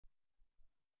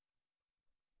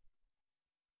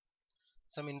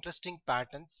Some interesting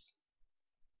patterns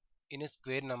in a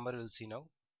square number we'll see now.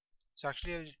 So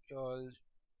actually I'll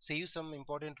say you some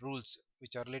important rules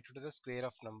which are related to the square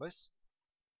of numbers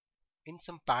in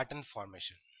some pattern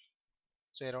formation.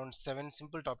 So around 7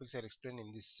 simple topics I'll explain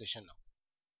in this session now.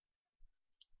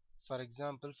 For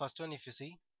example, first one, if you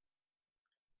see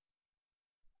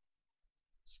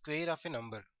square of a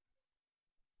number,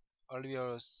 all we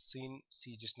have seen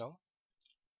see just now.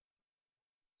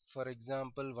 For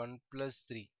example, 1 plus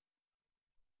 3.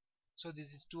 So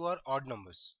this is two are odd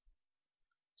numbers.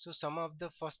 So sum of the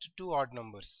first two odd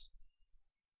numbers.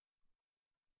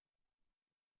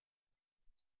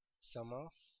 Sum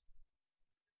of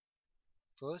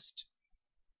first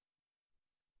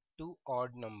two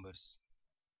odd numbers.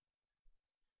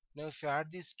 Now if you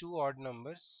add these two odd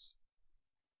numbers,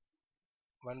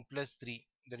 1 plus 3,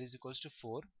 that is equals to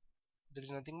 4. That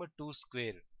is nothing but 2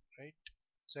 square, right?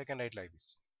 So I can write like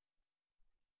this.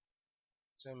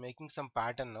 So I'm making some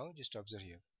pattern now, just observe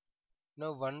here.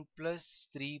 Now 1 plus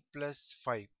 3 plus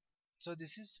 5. So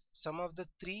this is sum of the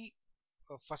three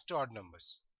first odd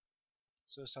numbers.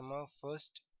 So sum of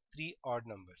first three odd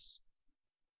numbers.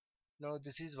 Now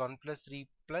this is 1 plus 3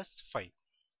 plus 5.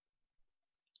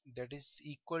 That is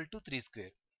equal to 3 square.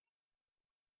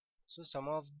 So sum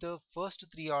of the first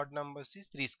three odd numbers is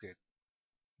 3 square.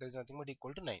 That is nothing but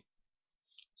equal to 9.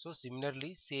 So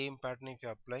similarly, same pattern if you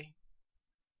apply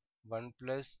 1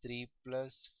 plus 3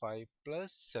 plus 5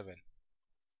 plus 7.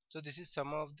 So this is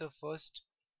sum of the first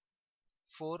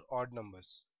four odd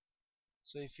numbers.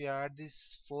 So if you add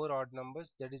these four odd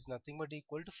numbers, that is nothing but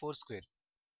equal to 4 square.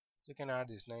 So you can add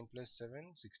this 9 plus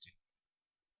 7, 16.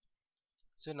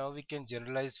 So now we can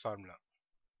generalize formula.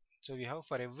 So we have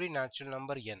for every natural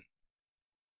number n.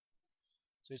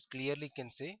 So it's clearly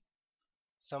can say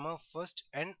sum of first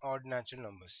n odd natural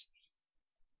numbers.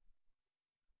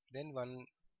 Then one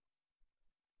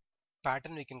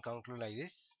pattern we can conclude like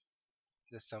this: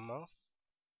 the sum of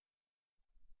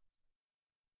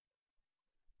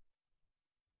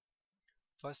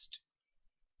first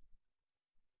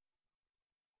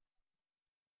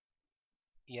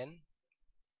n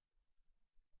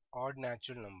odd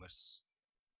natural numbers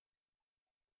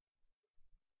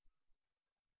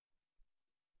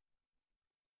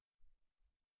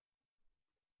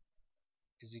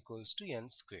is equals to n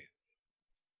square.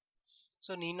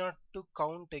 So need not to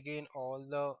count again all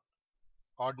the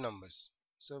odd numbers.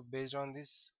 So based on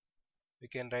this we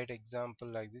can write example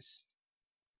like this.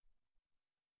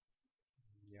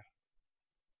 Yeah.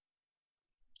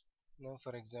 Now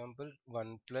for example,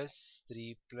 1 plus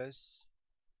 3 plus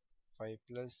 5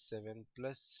 plus 7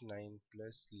 plus 9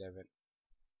 plus 11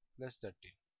 plus 13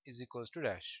 is equals to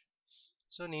dash.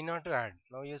 So need not to add.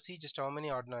 Now you see just how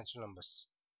many odd natural numbers: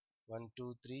 1,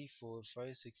 2, 3, 4,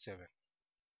 5, 6, 7.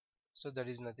 So that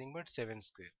is nothing but 7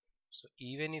 square. So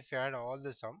even if you add all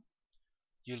the sum,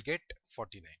 you'll get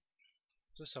 49.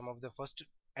 So sum of the first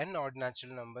n odd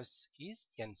natural numbers is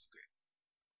n square.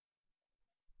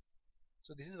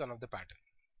 So this is one of the pattern.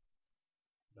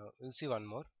 Now we'll see one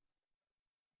more.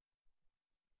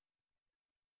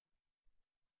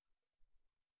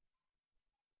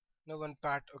 Now one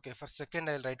part. Okay, for second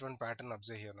I'll write one pattern.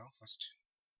 Observe here now first.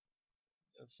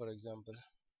 For example,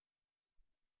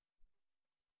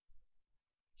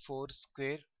 4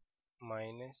 square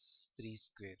minus 3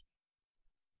 square,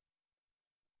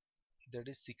 that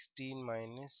is 16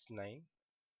 minus 9,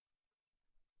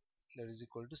 that is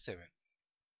equal to 7.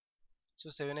 So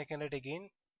 7 I can write again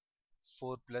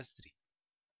 4 plus 3.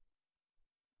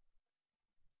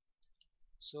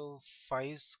 So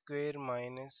 5 square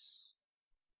minus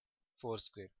 4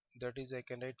 square, that is I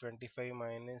can write 25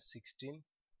 minus 16,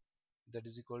 that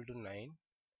is equal to 9.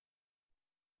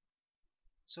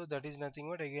 So that is nothing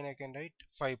but again I can write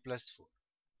 5 plus 4.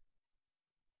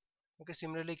 Okay,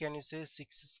 similarly can you say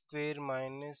 6 square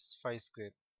minus 5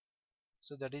 square,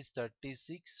 so that is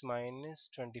 36 minus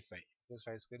 25, because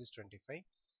 5 square is 25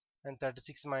 and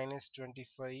 36 minus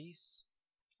 25 is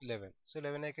 11. So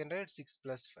 11 I can write 6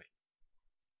 plus 5.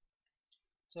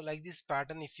 So like this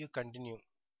pattern if you continue.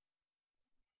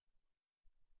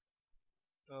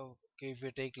 Okay, if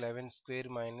you take 11 square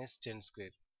minus 10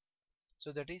 square,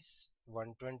 so that is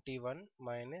 121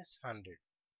 minus 100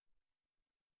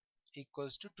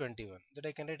 equals to 21. That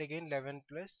I can write again 11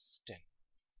 plus 10.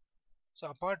 So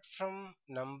apart from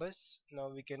numbers, now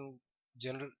we can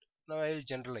now I will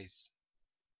generalize.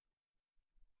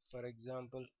 For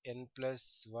example, n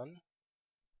plus 1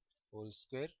 whole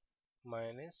square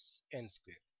minus n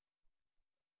square.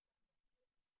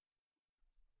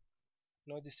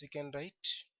 Now this we can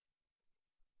write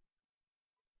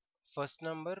first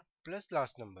number plus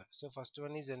last number. So first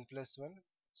one is n plus 1,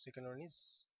 Second one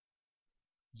is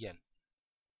n.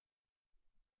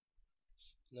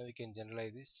 Now we can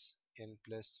generalize this n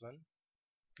plus 1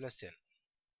 plus n.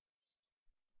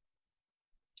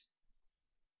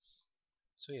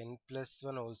 So n plus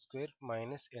 1 whole square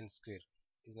minus n square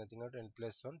is nothing but n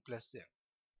plus 1 plus n.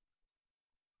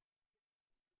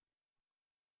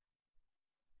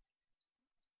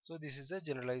 So this is a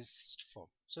generalized form.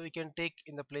 So we can take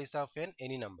in the place of n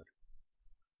any number.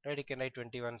 Right, you can write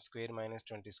 21 square minus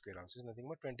 20 square also is nothing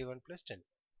but 21 plus 10.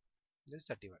 That is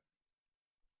 31.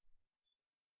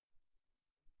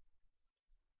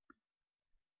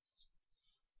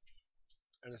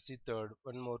 And let's see third,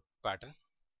 one more pattern.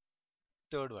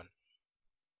 Third one.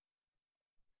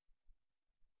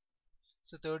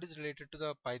 So third is related to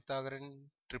the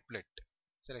Pythagorean triplet.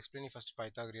 So I'll explain you first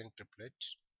Pythagorean triplet.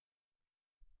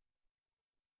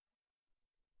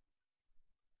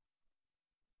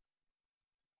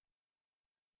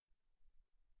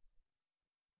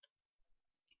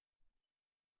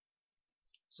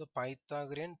 So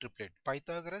Pythagorean triplet.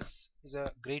 Pythagoras is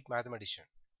a great mathematician.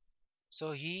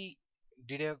 So he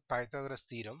did a Pythagoras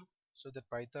theorem. So the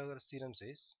Pythagoras theorem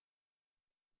says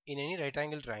in any right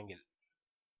angle triangle,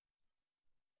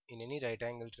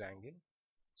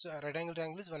 so a right angle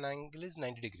triangle is one angle is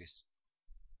 90 degrees.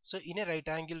 So in a right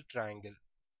angle triangle,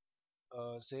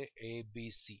 say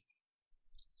ABC,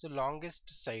 so longest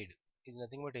side is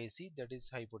nothing but AC, that is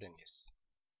hypotenuse.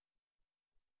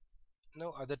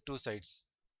 Now other two sides,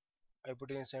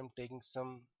 hypotenuse, I am taking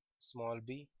some small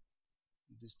b,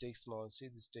 this takes small c,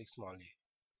 this takes small a.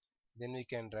 Then we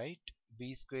can write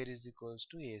b square is equals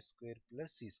to a square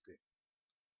plus c square.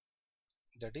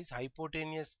 That is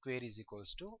hypotenuse square is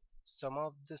equals to sum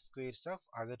of the squares of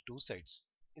other two sides.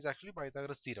 Is actually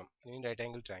Pythagoras theorem in right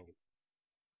angle triangle.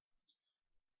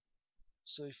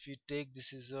 So if you take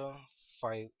this is a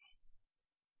 5.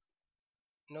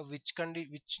 Now which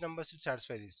numbers will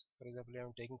satisfy this? For example, I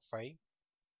am taking 5.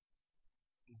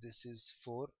 This is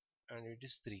 4 and it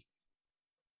is 3.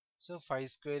 So 5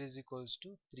 square is equals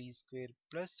to 3 square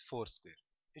plus 4 square.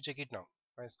 You check it now.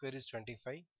 5 square is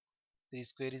 25. 3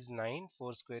 square is 9.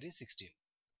 4 square is 16.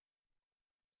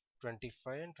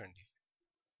 25 and 25.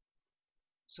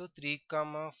 So 3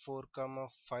 comma 4 comma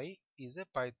 5 is a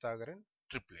Pythagorean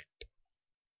triplet.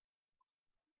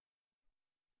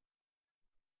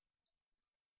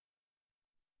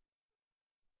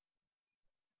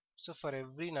 So for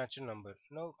every natural number,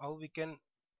 now how we can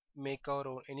make our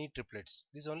own any triplets?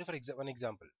 This is only for one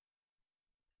example.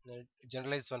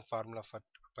 Generalize one formula for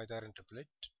Pythagorean triplet.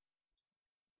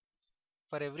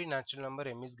 For every natural number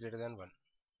m is greater than 1.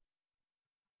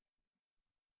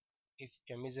 If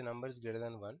m is a number is greater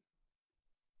than 1,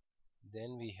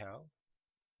 then we have,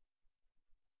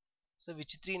 so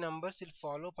which three numbers will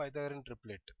follow Pythagorean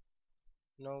triplet?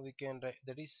 Now we can write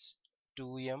that is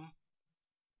 2m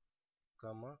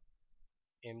comma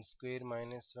m square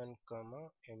minus 1 comma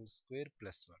m square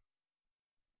plus 1.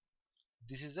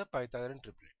 This is a Pythagorean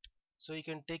triplet. So you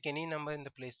can take any number in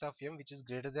the place of m which is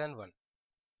greater than 1.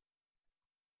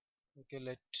 Okay,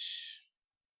 let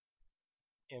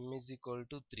m is equal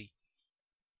to 3.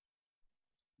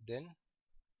 Then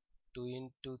 2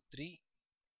 into 3,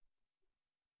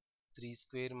 3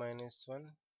 square minus 1,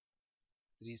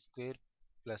 3 square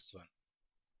plus 1.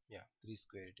 Yeah, 3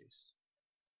 square it is.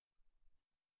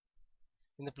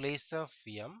 In the place of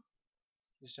m,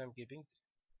 just I am keeping 3.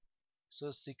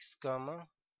 So 6 comma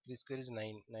 3 square is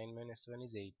 9. 9 minus 1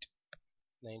 is 8.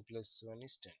 9 plus 1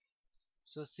 is 10.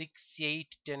 So 6,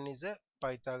 8, 10 is a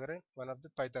Pythagorean, one of the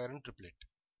Pythagorean triplet.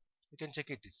 You can check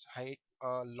it is height,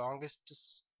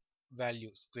 longest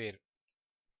value square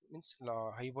means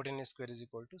hypotenuse square is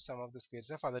equal to sum of the squares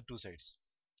of other two sides.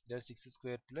 That is 6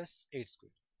 square plus 8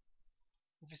 square.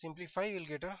 If you simplify, you will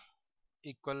get a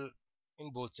equal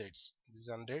in both sides. This is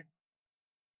 100,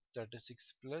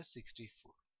 36 plus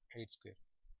 64, 8 square.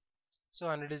 So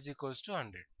 100 is equals to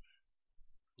 100.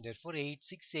 Therefore 8,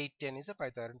 6, 8, 10 is a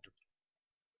Pythagorean triplet.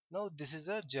 Now this is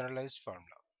a generalized formula.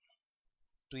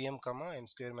 2m comma m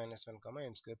square minus 1 comma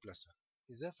m square plus 1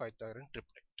 is a Pythagorean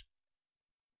triplet.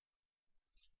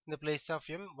 In the place of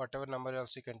m, whatever number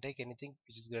else you can take, anything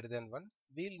which is greater than 1,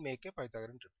 we'll make a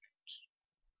Pythagorean triplet.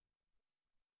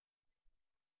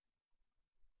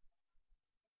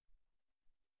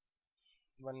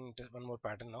 One more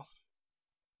pattern now.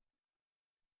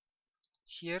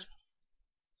 Here,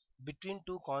 between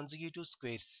two consecutive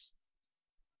squares,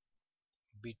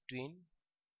 between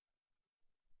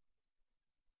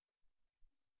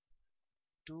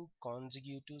two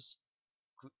consecutive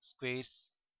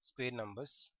square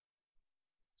numbers,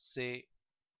 say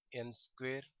n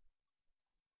square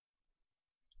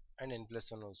and n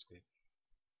plus 1 whole square.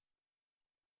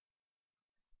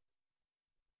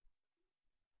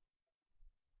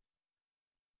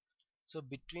 So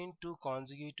between two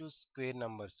consecutive square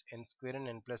numbers n square and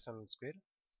n plus 1 square,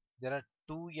 there are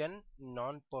 2n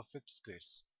non-perfect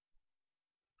squares.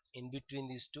 In between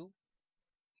these two,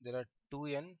 there are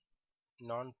 2n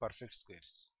non-perfect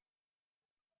squares.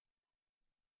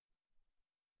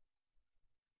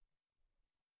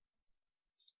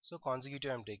 So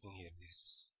consecutive I am taking here. This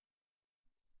is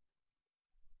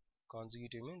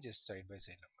consecutive means just side by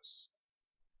side numbers.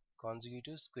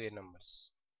 Consecutive square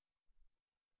numbers.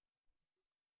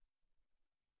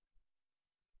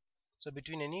 So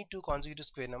between any two consecutive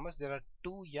square numbers, there are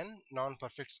 2n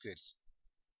non-perfect squares.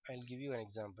 I'll give you an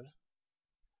example.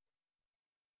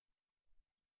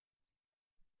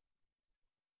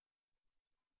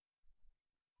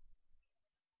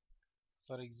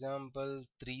 For example,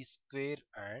 3 square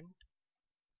and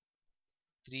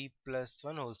 3 plus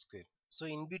 1 whole square. So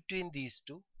in between these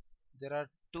two, there are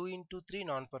 2 into 3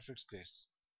 non-perfect squares.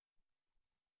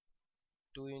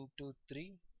 2 into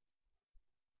 3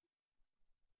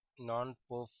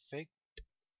 non-perfect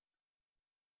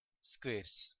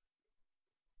squares.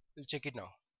 We'll check it now.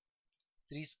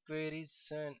 3 square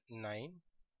is 9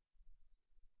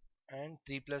 and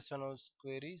 3 plus 1 whole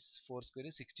square is 4 square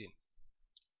is 16.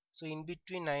 So in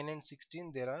between 9 and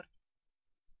 16 there are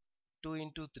 2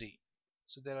 into 3.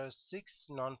 So there are 6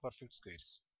 non-perfect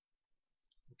squares.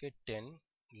 Okay, 10,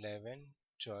 11,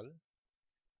 12,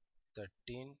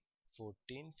 13,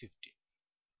 14, 15.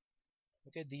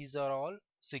 Okay, these are all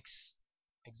 6.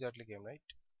 Exactly came right.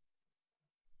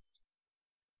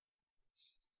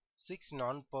 6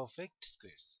 non-perfect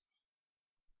squares.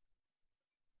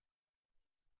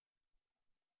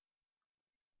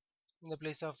 In the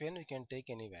place of n, we can take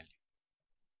any value.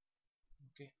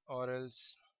 Okay, or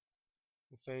else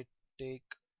if I take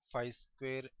 5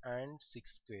 square and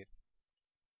 6 square,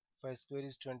 5 square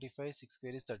is 25, 6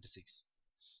 square is 36.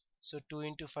 So 2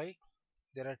 into 5,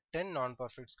 there are 10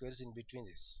 non-perfect squares in between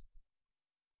this.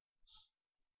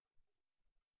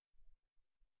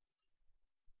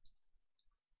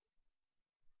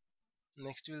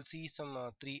 Next we'll see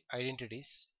some 3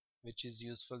 identities which is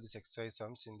useful this exercise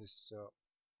sums in this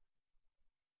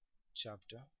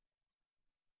chapter.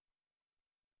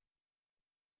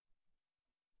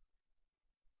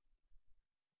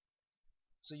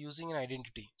 So using an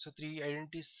identity, so 3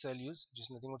 identities I'll use,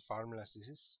 just nothing but formulas. This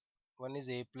is one is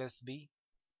a plus b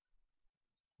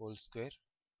whole square,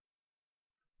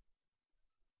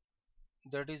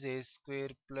 that is a square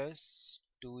plus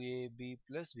 2ab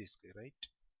plus b square, right?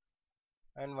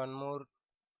 And one more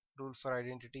rule for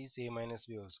identity is a minus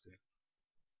b whole square.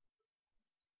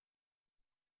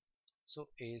 So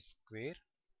a square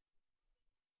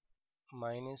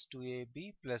minus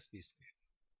 2ab plus b square.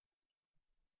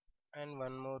 And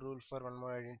one more rule for one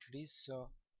more identity is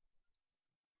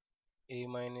a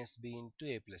minus b into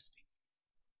a plus b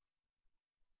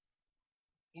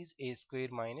is a square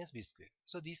minus b square.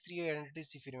 So these 3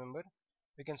 identities, if you remember,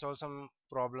 we can solve some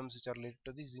problems which are related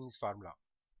to this in this formula.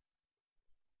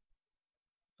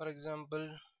 For example,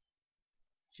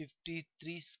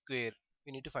 53 square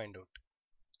we need to find out.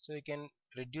 So we can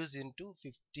reduce into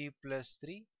 50 plus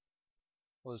 3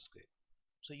 whole square.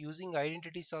 So using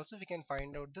identities also we can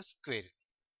find out the square.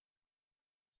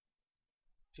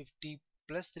 50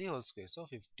 plus 3 whole square. So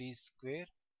 50 square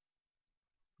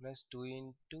plus 2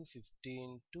 into 50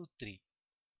 into 3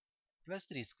 plus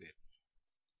 3 square.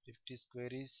 50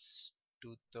 square is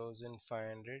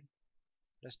 2500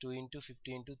 plus 2 into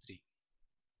 50 into 3.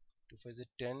 2 5 is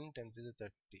 10, 10 3 is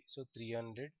 30. So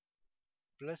 300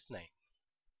 plus 9.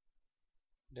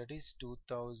 That is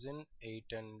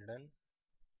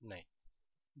 2809.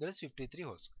 That is 53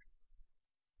 whole square.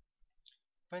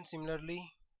 Find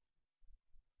similarly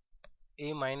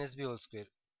a minus b whole square.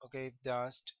 Okay, if they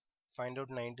asked find out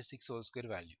 96 whole square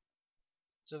value,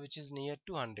 so which is near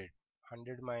to 100.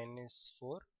 100 minus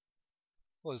 4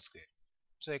 whole square.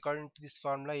 So according to this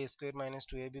formula, a square minus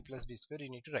 2ab plus b square you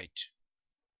need to write.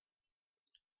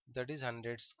 That is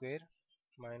 100 square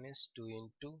minus 2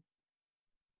 into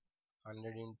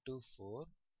 100 into 4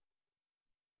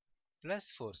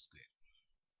 plus 4 square.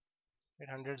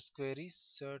 100 square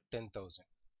is 10,000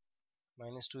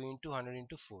 minus 2 into 100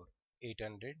 into 4,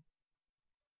 800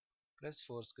 plus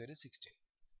 4 square is 16.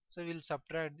 So we'll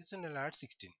subtract this and we'll add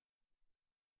 16.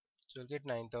 So we'll get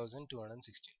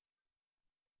 9,216.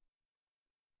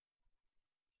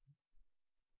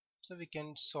 So we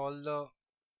can solve the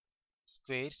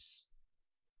squares,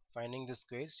 finding the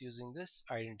squares using this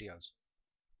identity also.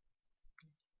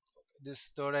 This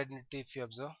third identity, if you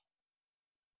observe,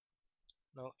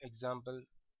 now example,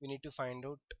 we need to find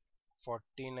out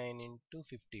 49 into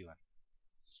 51.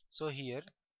 So here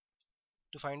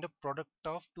to find the product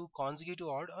of two consecutive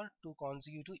odd or two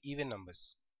consecutive even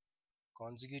numbers.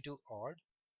 Consecutive odd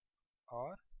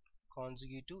or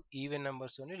consecutive even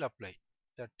numbers only will apply.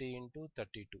 30 into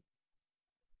 32.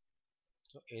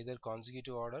 So either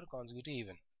consecutive odd or consecutive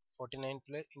even. 49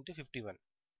 plus into 51.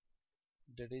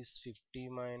 That is 50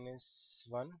 minus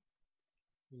 1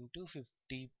 into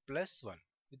 50 plus 1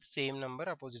 with same number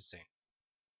opposite sign.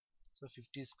 So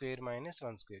 50 square minus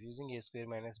 1 square using a square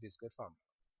minus b square formula.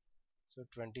 So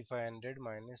 2500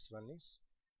 minus 1 is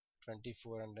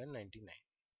 2499.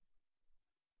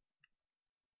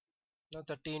 Now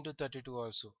 30 into 32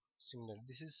 also similar.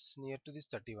 This is near to this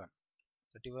 31.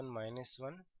 31 minus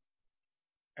 1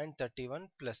 and 31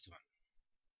 plus 1.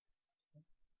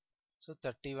 So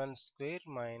 31 square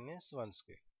minus 1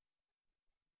 square.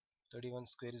 31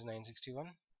 square is 961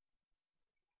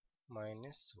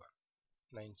 minus 1,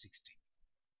 960.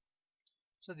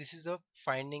 So this is the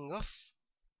finding of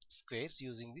squares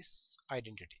using these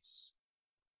identities.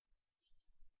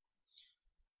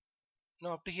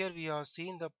 Now up to here we have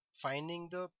seen the finding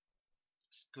the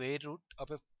square root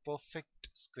of a perfect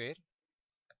square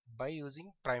by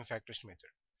using prime factorization method.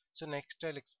 So next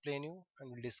I'll explain you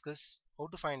and we'll discuss how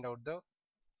to find out the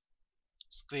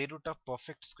square root of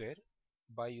perfect square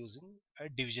by using a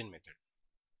division method.